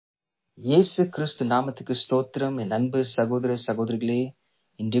இயேசு கிறிஸ்து நாமத்துக்கு ஸ்தோத்திரம். என் அன்பு சகோதர சகோதரிகளே,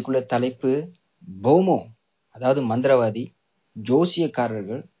 இன்றைக்குள்ள தலைப்பு போமோ, அதாவது மந்திரவாதி,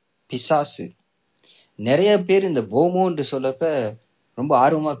 ஜோசியக்காரர்கள், பிசாசு. நிறைய பேர் இந்த போமோ என்று சொல்லப்ப ரொம்ப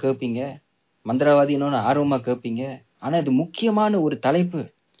ஆர்வமா கேட்பீங்க, மந்திரவாதின்னு ஆர்வமா கேட்பீங்க. ஆனா இது முக்கியமான ஒரு தலைப்பு.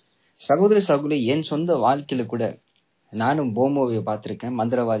 சகோதர சகோதரி, என் சொந்த வாழ்க்கையில கூட நானும் போமோவை பார்த்திருக்கேன்,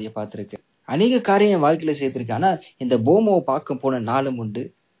 மந்திரவாதியை பார்த்திருக்கேன். அநேக காரியம் என் வாழ்க்கையில சேர்த்திருக்கேன். ஆனா இந்த போமோவை பார்க்க போன நாளும் உண்டு,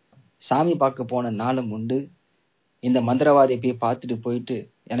 சாமி பார்க்க போன நாளும் உண்டு. இந்த மந்திரவாதியை போய் பார்த்துட்டு போயிட்டு,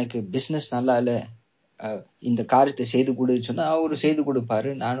 எனக்கு பிசினஸ் நல்லா இல்ல, இந்த காரியத்தை செய்து கொடுன்னு சொன்னா அவரு செய்து கொடுப்பாரு.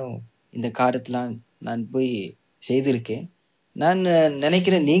 நானும் இந்த காரியத்தெல்லாம் நான் போய் செய்திருக்கேன். நான்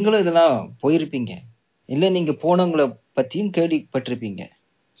நினைக்கிறேன் நீங்களும் இதெல்லாம் போயிருப்பீங்க, இல்ல நீங்க போனவங்களை பத்தியும் கேள்விப்பட்டிருப்பீங்க.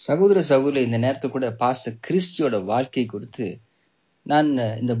 சகோதர சகோதரி, இந்த நேரத்தை கூட பாஸ்டர் கிறிஸ்டியோட வாழ்க்கை குறித்து நான்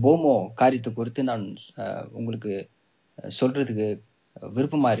இந்த போமோ காரியத்தை குறித்து நான் உங்களுக்கு சொல்றதுக்கு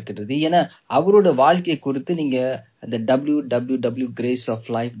விருப்பமா இருக்கிறது. ஏன்னா அவரோட வாழ்க்கையை குறித்து நீங்க அந்த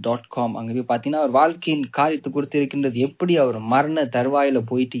www.graceoflife.com அங்க போய் பாத்தீங்கன்னா அவர் வாழ்க்கையின் காரியத்தை குறித்து இருக்கின்றது. எப்படி அவர் மரண தருவாயில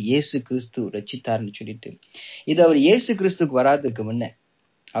போயிட்டு இயேசு கிறிஸ்து ரட்சித்தார்னு சொல்லிட்டு, இது அவர் இயேசு கிறிஸ்துக்கு வராதுக்கு முன்ன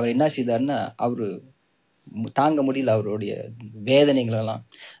அவர் என்ன செய்தார்னா, அவரு தாங்க முடியல அவருடைய வேதனைகள் எல்லாம்.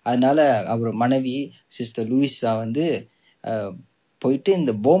 அதனால அவர் மனைவி சிஸ்டர் லூயிஸா போயிட்டு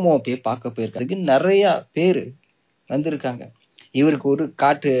இந்த போமோவை போய் பார்க்க போயிருக்காரு. நிறைய பேரு வந்திருக்காங்க. இவருக்கு ஒரு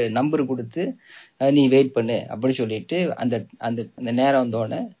காட்டு நம்பர் கொடுத்து நீ வெயிட் பண்ணு அப்படின்னு சொல்லிட்டு அந்த அந்த நேரம்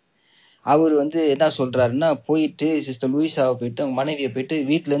வந்தோடனே அவர் என்ன சொல்றாருன்னா, போயிட்டு சிஸ்டர் லூயிஸாவை போயிட்டு அவங்க மனைவியை போயிட்டு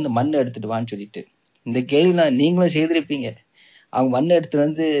வீட்டுல இருந்து மண் எடுத்துட்டு வான்னு சொல்லிட்டு, இந்த கேள்வி நீங்களும் செய்திருப்பீங்க. அவங்க மண்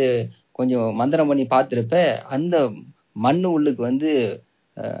எடுத்து கொஞ்சம் மந்திரம் பண்ணி பார்த்திருப்ப, அந்த மண்ணு உள்ளுக்கு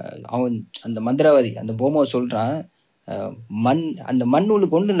அவன் அந்த மந்திரவாதி அந்த போமோ சொல்றான், அந்த மண்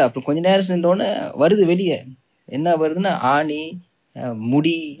உள்ளுக்கு ஒண்ணு இல்லை. அப்புறம் கொஞ்ச நேரம் சென்றோன்னு வருது வெளியே. என்ன வருதுன்னா ஆணி,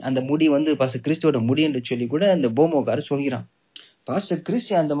 முடி. அந்த முடி பாஸ்டர் கிறிஸ்துவோட முடி என்று சொல்லி கூட அந்த போமோக்காரர் சொல்கிறான். பாஸ்டர்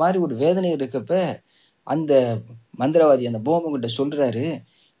கிறிஸ்து அந்த மாதிரி ஒரு வேதனை இருக்கப்ப அந்த மந்திரவாதி அந்த போமோ கிட்ட சொல்றாரு,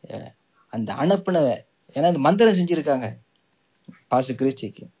 அந்த அனுப்பின, ஏன்னா அந்த மந்திரம் செஞ்சிருக்காங்க பாஸ்டர்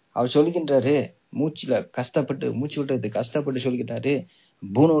கிறிஸ்துக்கு. அவர் சொல்லுகின்றாரு, மூச்சுல கஷ்டப்பட்டு, மூச்சு விட்டுறது கஷ்டப்பட்டு சொல்லிக்கிட்டாரு,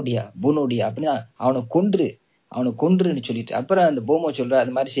 பூனோடியா பூனோடியா அப்படின்னா அவனை கொன்றுன்னு சொல்லிட்டு. அப்புறம் அந்த போமோ சொல்ற,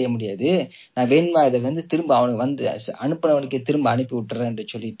 அது மாதிரி செய்ய முடியாது, நான் வேணுமா இதை திரும்ப அவனுக்கு அனுப்பினவனுக்கு திரும்ப அனுப்பி விட்டுறேன்னு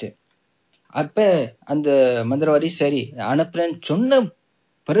சொல்லிட்டு. அப்ப அந்த மந்திரவாதி சரி அனுப்புறேன்னு சொன்ன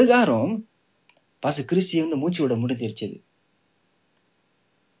பிரகாரம் பாச கிறிஸ்தி மூச்சு விட முடிஞ்சிருச்சது.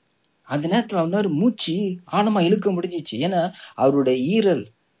 அந்த நேரத்துல அவனாரு மூச்சு ஆழமா இழுக்க முடிஞ்சிச்சு. ஏன்னா அவருடைய ஈரல்,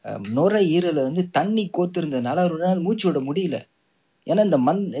 நுரை ஈரல தண்ணி கோத்திருந்ததுனால அவருடைய மூச்சு விட முடியல. ஏன்னா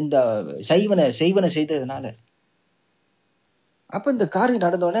இந்த செய்வனை செய்ததுனால. அப்ப இந்த காரியம்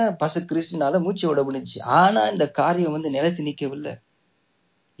நடந்தோடனே பசு கிறிஸ்துனால மூச்சு விட முடிஞ்சு. ஆனா இந்த காரியம் நிலைத்து நிற்கவில்லை.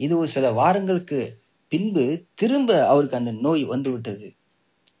 இது ஒரு சில வாரங்களுக்கு பின்பு திரும்ப அவருக்கு அந்த நோய் விட்டது.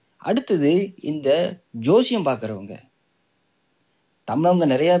 அடுத்தது இந்த ஜோசியம் பாக்குறவங்க, தமிழவங்க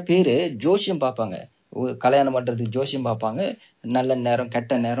நிறைய பேரு ஜோசியம் பார்ப்பாங்க. கல்யாணம் பண்றதுக்கு ஜோசியம் பார்ப்பாங்க, நல்ல நேரம்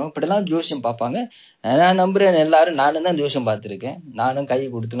கெட்ட நேரம் இப்படிலாம் ஜோசியம் பார்ப்பாங்க. நான் நம்புறேன் எல்லாரும், நானும் தான் ஜோசியம் பார்த்திருக்கேன், நானும் கை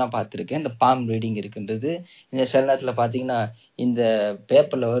கொடுத்துலாம் பார்த்திருக்கேன். இந்த பாம் ரீடிங் இருக்குன்றது, இந்த சில நேரத்துல பாத்தீங்கன்னா இந்த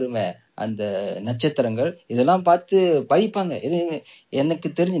பேப்பர்ல வருமே அந்த நட்சத்திரங்கள், இதெல்லாம் பார்த்து படிப்பாங்க. இது எனக்கு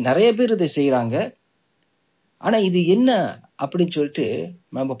தெரிஞ்சு நிறைய பேர் இதை செய்யறாங்க. ஆனா இது என்ன அப்படின்னு சொல்லிட்டு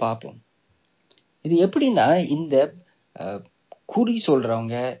நம்ம பார்ப்போம். இது எப்படின்னா, இந்த குறி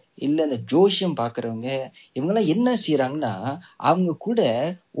சொல்றவங்க இல்ல இந்த ஜோசியம் பாக்குறவங்க இவங்கெல்லாம் என்ன செய்யறாங்கன்னா, அவங்க கூட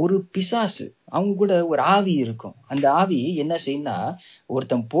ஒரு பிசாசு, அவங்க கூட ஒரு ஆவி இருக்கும். அந்த ஆவி என்ன செய்யும்னா,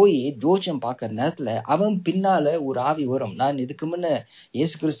 ஒருத்தன் போய் ஜோசியம் பாக்குற நேரத்துல அவன் பின்னால ஒரு ஆவி வரும். நான் இதுக்கு முன்ன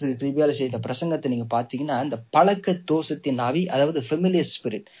இயேசு கிறிஸ்து கிருபையால செய்த பிரசங்கத்தை நீங்க பாத்தீங்கன்னா, அந்த பழக்க தோஷத்தின் ஆவி, அதாவது ஃபெமிலியர்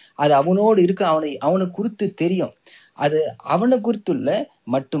ஸ்பிரிட், அது அவனோடு இருக்கு. அவனை குறித்து தெரியும். அது அவனை குறித்துள்ள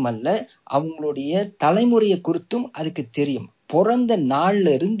மட்டுமல்ல, அவங்களுடைய தலைமுறையை குறித்தும் அதுக்கு தெரியும். பிறந்த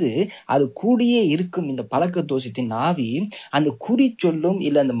நாள்ல இருந்து அது கூடியே இருக்கும். இந்த பழக்க தோஷத்தின் ஆவி அந்த குறி சொல்லும்,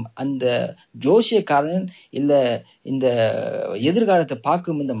 இல்ல அந்த ஜோசியக்காரன் இல்ல இந்த எதிர்காலத்தை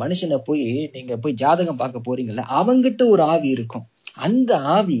பார்க்கும் இந்த மனுஷனை நீங்க போய் ஜாதகம் பார்க்க போறீங்கல்ல, அவங்கிட்ட ஒரு ஆவி இருக்கும். அந்த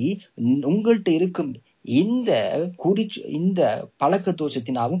ஆவி உங்கள்கிட்ட இருக்கும். இந்த இந்த பழக்க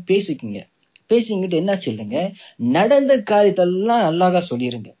தோஷத்தின் ஆவும் பேசிக்கிட்டு என்ன சொல்லுங்க, நடந்த காரியத்தெல்லாம் அழகா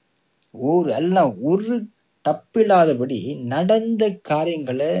சொல்லிருங்க. ஒரு தப்பில்லாதபடி நடந்த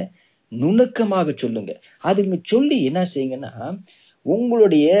காரியங்களை நுணுக்கமாக சொல்லுங்க. அதுங்க சொல்லி என்ன செய்யுங்கன்னா,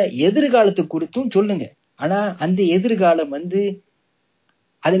 உங்களுடைய எதிர்காலத்தை குறித்தும் சொல்லுங்க. ஆனா அந்த எதிர்காலம்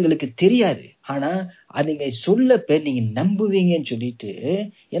அதுங்களுக்கு தெரியாது. ஆனா அதுங்க சொல்லப்ப நீங்க நம்புவீங்கன்னு சொல்லிட்டு,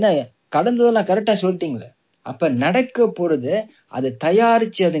 ஏன்னா கடந்ததெல்லாம் கரெக்டா சொல்லிட்டீங்களே, அப்ப நடக்க போறத அதை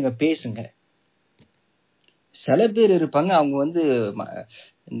தயாரிச்சு அதுங்க பேசுங்க. சில பேர் இருப்பாங்க, அவங்க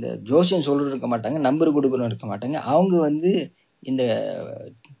இந்த ஜோசியம் சொல்றது இருக்க மாட்டாங்க, நம்பர் கொடுக்கணும் இருக்க மாட்டாங்க. அவங்க இந்த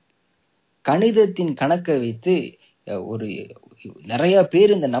கணிதத்தின் கணக்கை வைத்து ஒரு நிறைய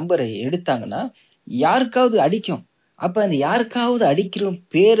பேர் இந்த நம்பரை எடுத்தாங்கன்னா யாருக்காவது அடிக்கும். அப்ப அந்த யாருக்காவது அடிக்கிற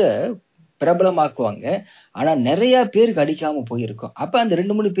பேரை பிரபலமாக்குவாங்க. ஆனா நிறைய பேருக்கு அடிக்காம போயிருக்கும். அப்ப அந்த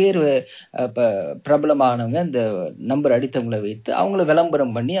 2-3 பேர் பிரபலமானவங்க இந்த நம்பர் அடித்தவங்களை வைத்து அவங்கள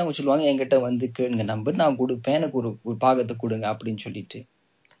விளம்பரம் பண்ணி அவங்க சொல்லுவாங்க, என்கிட்ட கேளுங்க நம்பர், நான் கொடுப்பேன், எனக்கு ஒரு பாகத்தை கொடுங்க அப்படின்னு சொல்லிட்டு.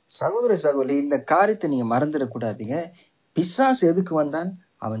 சகோதர சகோதரி, இந்த காரியத்தை நீங்க மறந்துடக்கூடாதீங்க. பிசாசு எதுக்கு வந்தான்?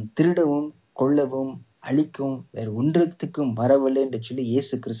 அவன் திருடவும் கொல்லவும் அழிக்கும், வேற ஒன்றத்துக்கும் வரவில்லை என்று சொல்லி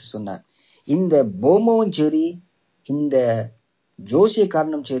இயேசு கிறிஸ்து சொன்னார். இந்த போமோவும் சரி, இந்த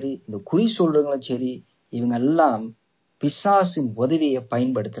ஜோசியக்காரனும் சரி, இந்த குறி சொல்றவங்களும் சரி, இவங்க எல்லாம் பிசாசின் உதவியை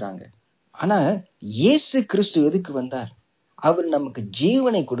பயன்படுத்துறாங்க. ஆனா இயேசு கிறிஸ்து எதுக்கு வந்தார்? அவர் நமக்கு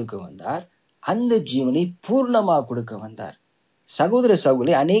ஜீவனை கொடுக்க வந்தார். அந்த ஜீவனை பூர்ணமா கொடுக்க வந்தார். சகோதர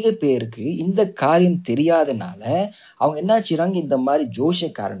சகோதரி, அநேக பேருக்கு இந்த காரியம் தெரியாதனால அவங்க என்ன செய்றாங்க, இந்த மாதிரி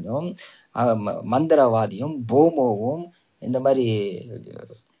ஜோசியக்காரனும் மந்திரவாதியும் போமோவும் இந்த மாதிரி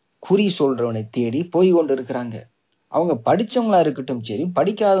குறி சொல்றவனை தேடி போய் கொண்டு இருக்கிறாங்க. அவங்க படிச்சவங்களா இருக்கட்டும் சரி,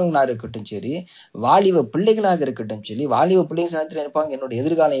 படிக்காதவங்களா இருக்கட்டும் சரி, வாலிப பிள்ளைகளாக இருக்கட்டும் சரி, வாலிப பிள்ளைங்க சாயத்துல இருப்பாங்க, என்னோட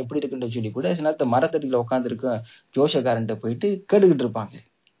எதிர்காலம் எப்படி இருக்குன்னு சொல்லி கூட சில நேரத்தை மரத்தடியில உட்கார்ந்து இருக்க ஜோசியக்காரன்ட்ட போயிட்டு கேட்டுக்கிட்டு இருப்பாங்க.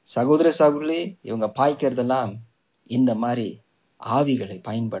 சகோதர சகோதரி, இவங்க பாய்க்கிறதெல்லாம் இந்த மாதிரி ஆவிகளை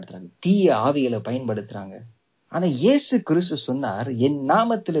பயன்படுத்துறாங்க, தீய ஆவிகளை பயன்படுத்துறாங்க. ஆனா இயேசு கிறிஸ்து சொன்னார், என்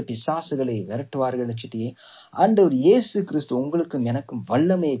நாமத்துல பிசாசுகளை விரட்டுவார்கள் சொல்லி ஆண்டவர் இயேசு கிறிஸ்து உங்களுக்கும் எனக்கும்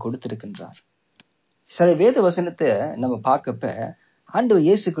வல்லமையை கொடுத்திருக்கின்றார். சில வேத வசனத்தை நம்ம பார்க்கப்ப ஆண்டவர்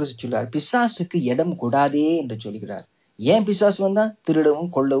இயேசு கிறிஸ்து சொல்றார், பிசாசுக்கு இடம் கூடாதே என்று சொல்கிறார். ஏன் பிசாசு வந்தா? திருடவும்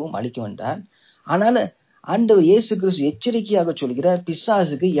கொல்லவும் அழிக்க வந்தார். ஆனால ஆண்டவர் இயேசு கிறிஸ்து எச்சரிக்கையாக சொல்கிறார்,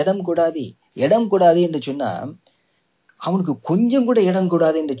 பிசாசுக்கு இடம் கூடாதே. இடம் கூடாதே என்று சொன்னா அவனுக்கு கொஞ்சம் கூட இடம்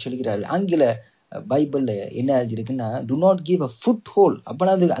கூடாது என்று சொல்கிறார். ஆங்கில பைபிள்ல என்ன இருக்குன்னா, do not give a foothold.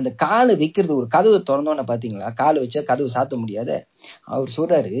 அப்பனா அந்த காலை வைக்கிறது, ஒரு கதவை திறந்தோன்னு பாத்தீங்களா, காலை வச்சா கதவு சாத்த முடியாத. அவர்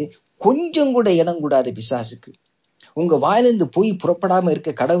சொல்றாரு, கொஞ்சம் கூட இடம் கூடாது பிசாசுக்கு. உங்க வாயிலிருந்து பொய் புறப்படாம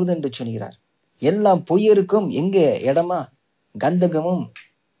இருக்க கடவுது என்று சொல்கிறார். எல்லாம் பொய்யருக்கும் எங்க இடமா? கந்தகமும்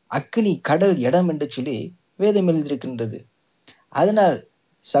அக்னி கடல் இடம் என்று சொல்லி வேதம் எழுதியிருக்கின்றது. அதனால்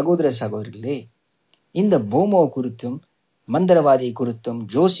சகோதர சகோதரிகளே, இந்த போமோ குறித்தும் மந்திரவாதியை குறித்தும்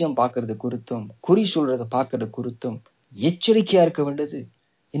ஜோசியம் பார்க்கறது குறித்தும் குறி சொல்றதை பார்க்கறது குறித்தும் எச்சரிக்கையா இருக்க வேண்டியது.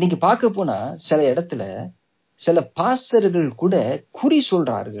 இன்னைக்கு பார்க்க போனா சில இடத்துல சில பாஸ்டர்கள் கூட குறி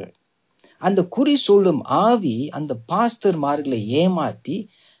சொல்றார்கள். அந்த குறி சொல்லும் ஆவி அந்த பாஸ்டர்மார்களை ஏமாத்தி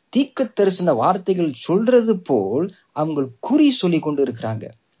தீர்க்க தரிசன வார்த்தைகள் சொல்றது போல் அவங்க குறி சொல்லி கொண்டு இருக்கிறாங்க.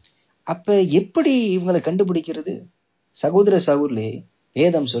 அப்ப எப்படி இவங்களை கண்டுபிடிக்கிறது? சகோதர சகோதரே,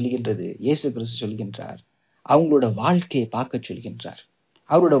 வேதம் சொல்கின்றது, இயேசு கிறிஸ்து சொல்கின்றார், அவங்களோட வாழ்க்கையை பார்க்க சொல்கின்றார்.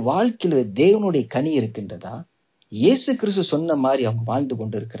 அவரோட வாழ்க்கையில தேவனுடைய கனி இருக்கின்றதா? இயேசு கிறிஸ்து சொன்ன மாதிரி அவங்க வாழ்ந்து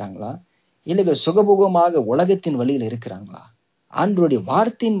கொண்டு இருக்கிறாங்களா? இல்ல சுகபோகமாக உலகத்தின் வழியில் இருக்கிறாங்களா? ஆண்டவருடைய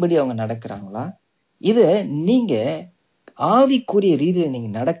வார்த்தையின்படி அவங்க நடக்கிறாங்களா? இத நீங்க ஆவிக்குரிய ரீதியில நீங்க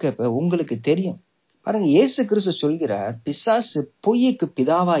நடக்கப்ப உங்களுக்கு தெரியும். பாருங்க, இயேசு கிறிஸ்து சொல்கிறார், பிசாசு பொய்யுக்கு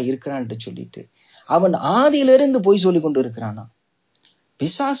பிதாவா இருக்கிறான் என்று சொல்லிட்டு அவன் ஆதியிலிருந்து பொய் சொல்லி கொண்டு இருக்கிறானா.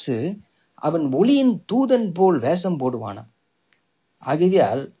 பிசாசு அவன் ஒளியின் தூதன் போல் வேஷம் போடுவானா.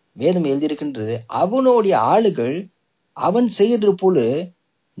 ஆகையால் வேதம் எழுதியிருக்கின்றது, அவனுடைய ஆளுகள் அவன் செய்யறது போல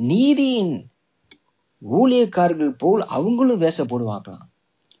நீதியின் ஊழியக்காரர்கள் போல் அவங்களும் வேஷ போடுவாங்களாம்.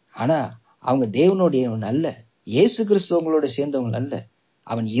 ஆனா அவங்க தேவனுடையவன் அல்ல, இயேசு கிறிஸ்துவங்களோட சேர்ந்தவங்க அல்ல,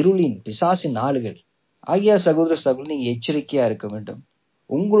 அவன் இருளின் பிசாசின் ஆளுகள். ஆகியா சகோதர சகோதரி, நீங்க எச்சரிக்கையா இருக்க வேண்டும்.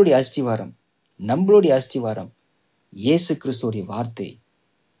 உங்களுடைய அஸ்திவாரம், நம்மளுடைய அஸ்திவாரம் இயேசு கிறிஸ்துவோடைய வார்த்தை.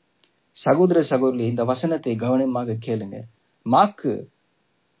 சகோதர சகோதரி, இந்த வசனத்தை கவனமாக கேளுங்க. மாற்கு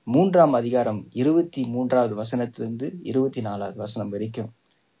 3ஆம் அதிகாரம் 23வது வசனத்திலிருந்து 24வது வசனம் வரைக்கும்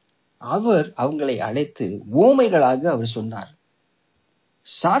அவர் அவங்களை அழைத்து ஓமைகளாக அவர் சொன்னார்.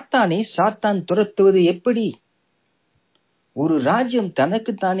 சாத்தானை சாத்தான் துரத்துவது எப்படி? ஒரு ராஜ்யம்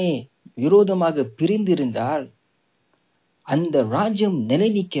தனக்குத்தானே விரோதமாக பிரிந்திருந்தால் அந்த ராஜ்யம் நிலை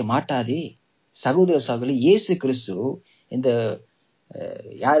நிற்க மாட்டாதே. சகோதர சகோதரி, இயேசு கிறிஸ்து இந்த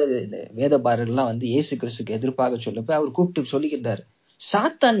யாரு வேதபாரர்கள்லாம் இயேசு கிறிஸ்துக்கு எதிர்ப்பாக சொல்லப்ப அவர் கூப்பிட்டு சொல்லுகின்றார்,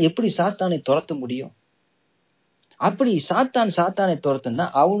 சாத்தான் எப்படி சாத்தானை துரத்த முடியும்? அப்படி சாத்தானை துரத்துனா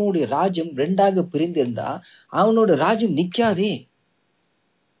அவனுடைய ராஜ்யம் 2ஆக பிரிந்திருந்தா அவனோட ராஜ்யம் நிக்காதே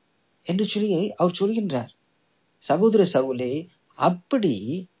என்று சொல்லி அவர் சொல்கின்றார். சகோதர சகோதரே, அப்படி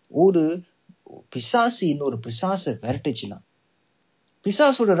ஒரு பிசாசு இன்னொரு பிசாசை விரட்டுச்சுன்னா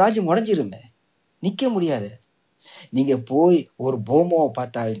பிசாசோட ராஜ்யம் உடைஞ்சிருமே. நிக்க முடியாது. நீங்க போய் ஒரு போமோவை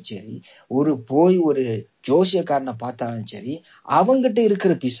பார்த்தாலும் சரி, ஒரு ஜோசியக்காரனை பார்த்தாலும் சரி, அவங்கிட்ட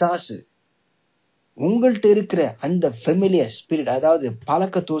இருக்கிற பிசாசு, உங்கள்கிட்ட இருக்கிற அந்த ஃபெமிலியர் ஸ்பிரிட், அதாவது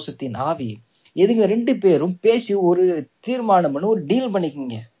பழக்க தோஷத்தின் ஆவி, இதுங்க 2 பேரும் பேசி ஒரு தீர்மானம் பண்ணி ஒரு டீல்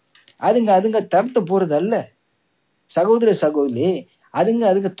பண்ணிக்கோங்க. அதுங்க தரத்த போறது அல்ல சகோதர சகோதரி,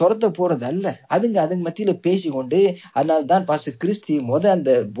 அதுங்க துரத்த போறது அல்ல. அதுங்க மத்தியில பேசிக்கொண்டு, அதனால்தான் பாஸ்டர் கிறிஸ்தி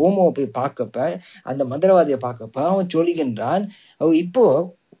அந்த போமோவை போய் பார்க்கப்ப, அந்த மந்திரவாதியை பார்க்கப்ப அவன் சொல்லுகின்றான், இப்போ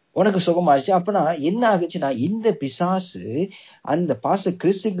உனக்கு சுகமாச்சு. அப்பனா என்ன ஆகுச்சுன்னா, இந்த பிசாசு அந்த பாஸ்டர்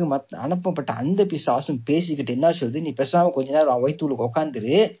கிறிஸ்துக்கு அனுப்பப்பட்ட அந்த பிசாசும் பேசிக்கிட்டு என்ன சொல்லுது, நீ பேசாம கொஞ்ச நேரம் அவன் வயிற்றுக்கு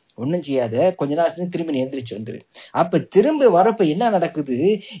உட்காந்துரு, ஒன்னும் செய்யாத, கொஞ்ச நேரம் திரும்பி நீ எந்திரிச்சு வந்துரு. அப்ப திரும்ப வரப்ப என்ன நடக்குது,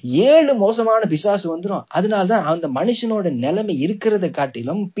 7 மோசமான பிசாசு வந்துடும். அதனாலதான் அந்த மனுஷனோட நிலைமை இருக்கிறத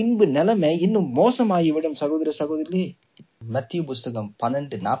காட்டிலும் பின்பு நிலைமை இன்னும் மோசமாகிவிடும். சகோதர சகோதரி, மத்திய புஸ்தகம்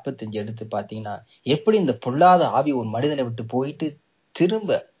 12:45 எடுத்து பாத்தீங்கன்னா, எப்படி இந்த பொல்லாத ஆவி ஒரு மனிதனை விட்டு போயிட்டு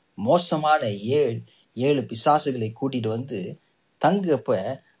திரும்ப மோசமான 7 பிசாசுகளை கூட்டிட்டு வந்து தங்கப்ப,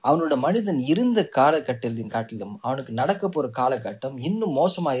 அவனோட மனிதன் இருந்த காலகட்டத்தின் காட்டிலும் அவனுக்கு நடக்க போற காலகட்டம் இன்னும்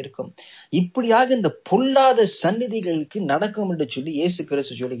மோசமா இருக்கும். இப்படியாக இந்த பொல்லாத சந்நிதிகளுக்கு நடக்கும் என்று சொல்லி இயேசு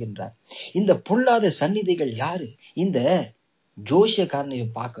கிறிஸ்து சொல்லுகின்றார். இந்த பொல்லாத சந்நிதிகள் யாரு? இந்த ஜோசியக்காரனையை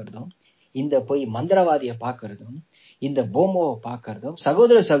பார்க்கறதும், இந்த போய் மந்திரவாதியை பார்க்கறதும், இந்த போமோவை பார்க்கறதும்.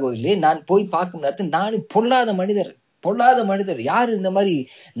 சகோதர சகோதரியே, நான் போய் பார்க்கும் நேரத்தில் நான் பொல்லாத மனிதர் யாரு இந்த மாதிரி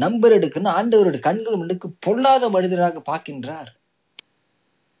நம்பர் எடுக்குன்னு ஆண்டவரோட கண்கள் முன்னுக்கு பொல்லாத மனிதராக பார்க்கின்றார்.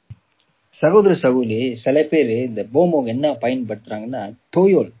 சகோதர சகோதரி, சில பேர் இந்த போமோ என்ன பயன்படுத்துறாங்கன்னா,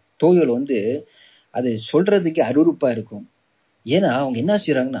 தோயோல் அது சொல்றதுக்கு அருவருப்பா இருக்கும். ஏன்னா அவங்க என்ன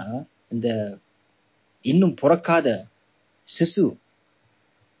செய்யறாங்கன்னா, இந்த இன்னும் பிறக்காத சிசு,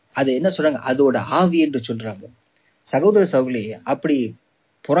 அது என்ன சொல்றாங்க, அதோட ஆவி என்று சொல்றாங்க. சகோதர சகோதரி, அப்படி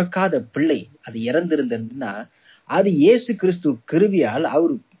பிறக்காத பிள்ளை அது இறந்திருந்ததுன்னா, அது இயேசு கிறிஸ்து கிருபையால்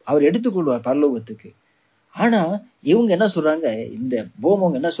அவர் எடுத்துக்கொள்வார் பரலோகத்துக்கு. ஆனா இவங்க என்ன சொல்றாங்க, இந்த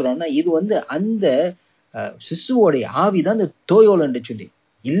போமோங்க என்ன சொல்றாங்கன்னா, இது அந்த சிசுவோடைய ஆவிதான் இந்த தோயோல் என்று சொல்லி.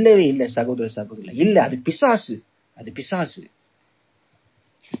 இல்லவே இல்லை சகோதர சகோதரி, இல்ல, அது பிசாசு.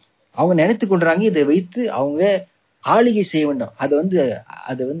 அவங்க நினைத்து கொள்றாங்க, இதை வைத்து அவங்க ஆளிகை செய்ய வேண்டும்.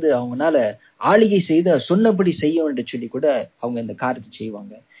 அது அவங்களால ஆளிகை செய்த சொன்னபடி செய்ய வேண்டும் சொல்லி கூட அவங்க இந்த காரியத்தை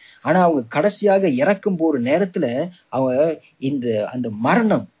செய்வாங்க. ஆனா அவங்க கடைசியாக இறக்கும் போற நேரத்துல அவங்க அந்த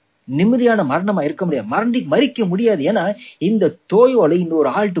மரணம் நிம்மதியான மரணமா இருக்க முடியாது, மறிக்க முடியாது. ஏன்னா இந்த தோயோலை இன்னொரு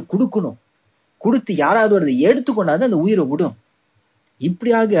ஆள்கிட்ட கொடுத்து யாராவது அதை எடுத்துக்கொண்டாது அந்த உயிரை விடும்.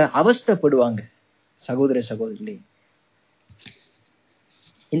 இப்படியாக அவஸ்தைப்படுவாங்க. சகோதர சகோதரிகளே,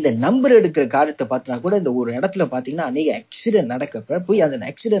 இந்த நம்பர் எடுக்கிற காரியத்தை பார்த்தா கூட, இந்த ஒரு இடத்துல பாத்தீங்கன்னா அநேக ஆக்சிடென்ட் நடக்கப்ப போய் அந்த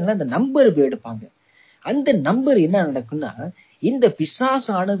ஆக்சிடென்ட்ல அந்த நம்பர் போய் எடுப்பாங்க. அந்த நம்பர் என்ன நடக்கும்னா, இந்த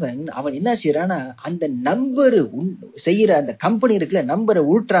பிசாசானவன் அவன் என்ன செய்யறான்னா, அந்த நம்பரு செய்யற அந்த கம்பெனி இருக்குல்ல, நம்பரை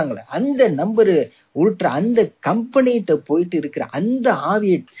உருட்டுறாங்களே, அந்த நம்பரு உருட்டுற அந்த கம்பெனிகிட்ட போயிட்டு இருக்கிற அந்த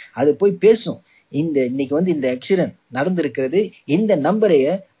ஆவியை அது போய் பேசும். இன்னைக்கு இந்த ஆக்சிடென்ட் நடந்திருக்கிறது, இந்த நம்பரைய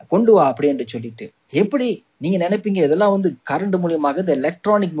கொண்டு வா அப்படின்னு சொல்லிட்டு. எப்படி நீங்க நினைப்பீங்க, இதெல்லாம் கரண்ட் மூலியமாக, இந்த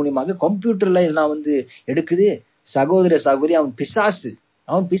எலக்ட்ரானிக் மூலியமாக, கம்ப்யூட்டர்ல இதெல்லாம் எடுக்குது? சகோதர சகோதரி, அவன்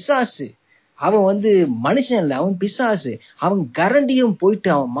பிசாசு. அவன் மனுஷன் இல்ல, அவன் பிசாசு. அவன் கரண்டியும் போயிட்டு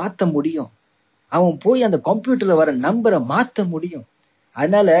அவன் மாத்த முடியும். அவன் போய் அந்த கம்ப்யூட்டர்ல வர நம்பரை மாத்த முடியும்.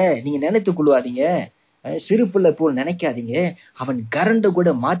 அதனால நீங்க நினைத்துக் கொள்வாதீங்க, சிறு பிள்ளை போல் நினைக்காதீங்க. அவன் கரண்ட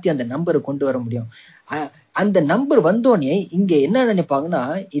கூட மாத்தி அந்த நம்பரை கொண்டு வர முடியும். அந்த நம்பர் வந்தோடனே இங்க என்ன நினைப்பாங்கன்னா,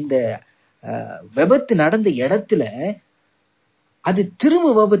 இந்த விபத்து நடந்த இடத்துல அது திரும்ப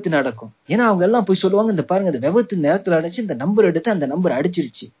விபத்து நடக்கும். ஏன்னா அவங்க எல்லாம் போய் சொல்லுவாங்க, இந்த பாருங்க, இந்த விபத்து நேரத்துல அடிச்சு இந்த நம்பர் எடுத்து அந்த நம்பர்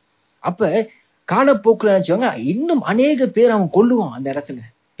அடிச்சிருச்சு. அப்ப காலப்போக்குல நினைச்சவங்க இன்னும் அநேக பேர் அவன் கொல்லுவான். அந்த இடத்துல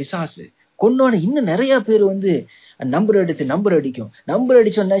பிசாசு கொன்னோன்னு இன்னும் நிறைய பேர் நம்பர் அடிக்கும். நம்பர்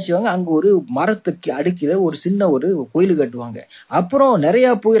அடிச்சோன்னு நினைச்சுவாங்க, அங்க ஒரு மரத்துக்கு அடுக்கில ஒரு சின்ன ஒரு கோயில் கட்டுவாங்க. அப்புறம் நிறைய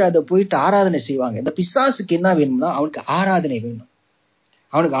பேர் அதை போயிட்டு ஆராதனை செய்வாங்க. இந்த பிசாசுக்கு என்ன வேணும்னா, அவனுக்கு ஆராதனை வேணும்.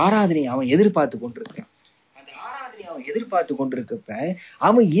 அவனுக்கு ஆராதனை அவன் எதிர்பார்த்து கொண்டிருக்கான். அந்த ஆராதனை அவன் எதிர்பார்த்து கொண்டிருக்கப்ப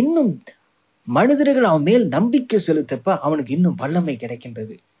அவன் இன்னும் மனிதர்கள் அவன் மேல் நம்பிக்கை செலுத்தப்ப அவனுக்கு இன்னும் வல்லமை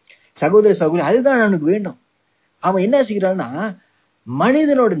கிடைக்கின்றது. சகோதர சகோதரி, அதுதான் அவனுக்கு வேண்டும். அவன் என்ன செய்யறான்னா,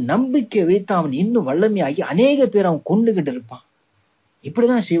 மனிதனோட நம்பிக்கை வைத்து அவன் இன்னும் வல்லமையாகி அநேக பேர் அவன் கொண்டுகிட்டு இருப்பான்.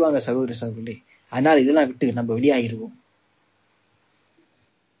 இப்படிதான் செய்வாங்க சகோதர சகோதரி. அதனால இதெல்லாம் விட்டு நம்ம வெளியாகிருவோம்.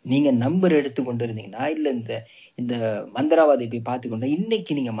 நீங்க நம்பர் எடுத்து கொண்டு இருந்தீங்கன்னா, இல்ல இந்த மந்திரவாதி போய் பார்த்துக்கொண்டா,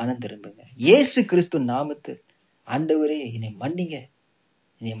 இன்னைக்கு நீங்க மனம் திரும்புங்க. இயேசு கிறிஸ்து நாமத்தில், ஆண்டவரே என்னை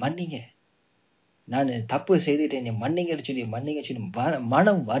மன்னிங்க, நான் தப்பு செய்துட்டேன், என்னை மன்னிங்கன்னு சொல்லி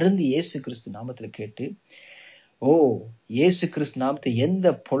மனம் வருந்தி இயேசு கிறிஸ்து நாமத்துல கேட்டு ஓ, இயேசு கிறிஸ்து நாமத்தை எந்த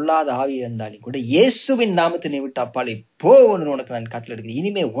பொல்லாத ஆவி இருந்தாலும் கூட இயேசுவின் நாமத்தினை விட்டு அப்பாலே போன்னு உனக்கு நான் கட்டளை எடுக்கிறேன்.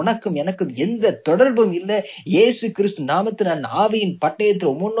 இனிமே உனக்கும் எனக்கும் எந்த தொடர்பும் இல்லை. இயேசு கிறிஸ்து நாமத்தை நான் ஆவியின்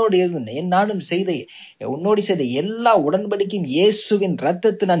பட்டயத்தில் உன்னோடு இருந்து நானும் உன்னோடு செய்த எல்லா உடன்படிக்கையும் இயேசுவின்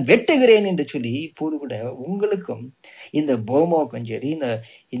ரத்தத்தை நான் வெட்டுகிறேன் என்று சொல்லி இப்போது கூட உங்களுக்கும் இந்த போமோக்கும் சரி,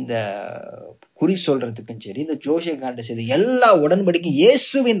 இந்த குறி சொல்றதுக்கும் சரி, இந்த ஜோசியக்காரன் செய்த எல்லா உடன்படிக்கையும்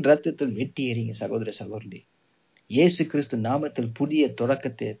இயேசுவின் ரத்தத்தில் வெட்டி எறிங்க சகோதர சகோதரி. இயேசு கிறிஸ்து நாமத்தில் புதிய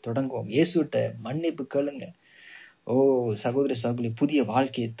தொடக்கத்தை தொடங்குவோம். இயேசுட்ட மன்னிப்பு கேளுங்க. ஓ சகோதர சகோதரி, புதிய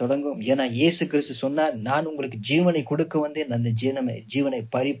வாழ்க்கையை தொடங்கும். ஏன்னா இயேசு கிறிஸ்து சொன்னார், நான் உங்களுக்கு ஜீவனை கொடுக்க வந்தேன், அந்த ஜீவனை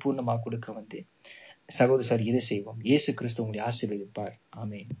பரிபூர்ணமா கொடுக்க வந்தேன். சகோதர சார், இதை செய்வோம். இயேசு கிறிஸ்து உங்களை ஆசீர்வதிப்பார்.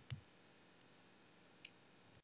 ஆமென்.